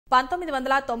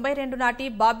1992 నాటి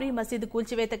బాబ్రీ మసీదు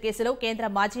కూల్చివేత కేసులో కేంద్ర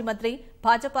మాజీ మంత్రి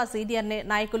భాజపా సీనియర్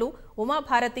నాయకులు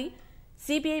ఉమాభారతి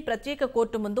CBI ప్రత్యేక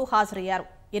కోర్టు ముందు హాజరయ్యారు.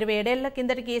 27 ఏళ్ల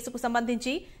కిందటి కేసుకు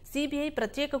సంబంధించి CBI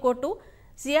ప్రత్యేక కోర్టు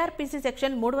CRPC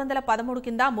సెక్షన్ 313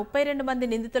 కింద 32 మంది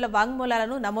నిందితుల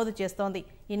వాంగ్మూలాలను నమోదు చేస్తోంది.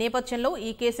 ఈ నేపథ్యంలో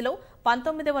ఈ కేసులో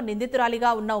 19వ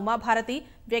నిందితురాలిగా ఉన్న ఉమాభారతి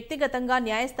వ్యక్తిగతంగా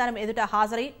న్యాయస్థానం ఎదుట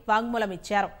హాజరై వాంగ్మూలం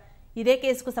ఇచ్చారు. ఇదే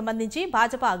కేసుకు సంబంధించి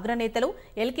భాజపా అగ్రనేతలు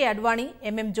LK అడ్వాణీ,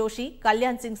 MM జోషి,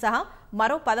 కళ్యాణ్ సింగ్ సహా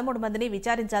మరో 13 మందిని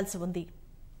విచారించాల్సి ఉంది.